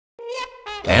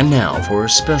And now for a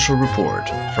special report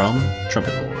from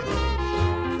Trumpet Lord.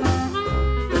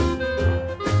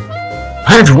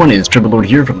 Hi everyone, it's Trumpet Lord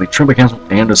here from the Trumpet Council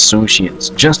and Associates.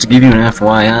 Just to give you an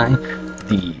FYI,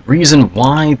 the reason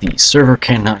why the server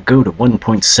cannot go to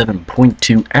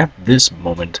 1.7.2 at this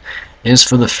moment is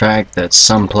for the fact that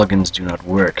some plugins do not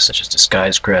work, such as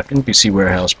Disguisecraft, NPC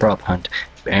Warehouse, Prop Hunt,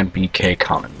 and BK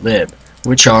Common Lib,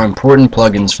 which are important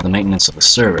plugins for the maintenance of the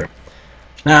server.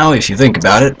 Now, if you think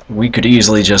about it, we could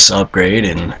easily just upgrade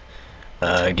and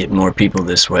get more people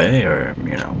this way, or,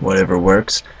 whatever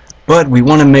works. But we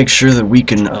want to make sure that we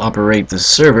can operate the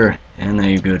server in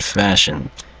a good fashion.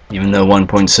 Even though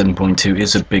 1.7.2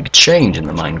 is a big change in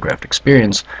the Minecraft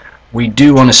experience, we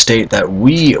do want to state that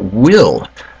we will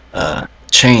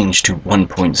change to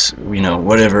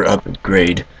whatever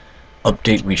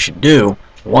update we should do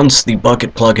once the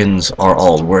bucket plugins are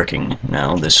all working.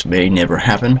 Now, this may never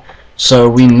happen, so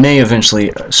we may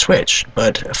eventually switch,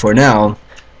 but for now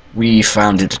we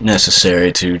found it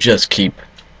necessary to just keep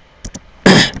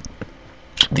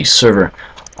the server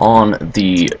on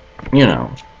the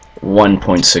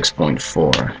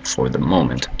 1.6.4 for the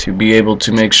moment, to be able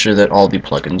to make sure that all the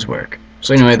plugins work.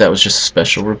 So anyway, that was just a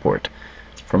special report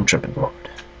from Trumpet Lord.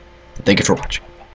 Thank you for watching.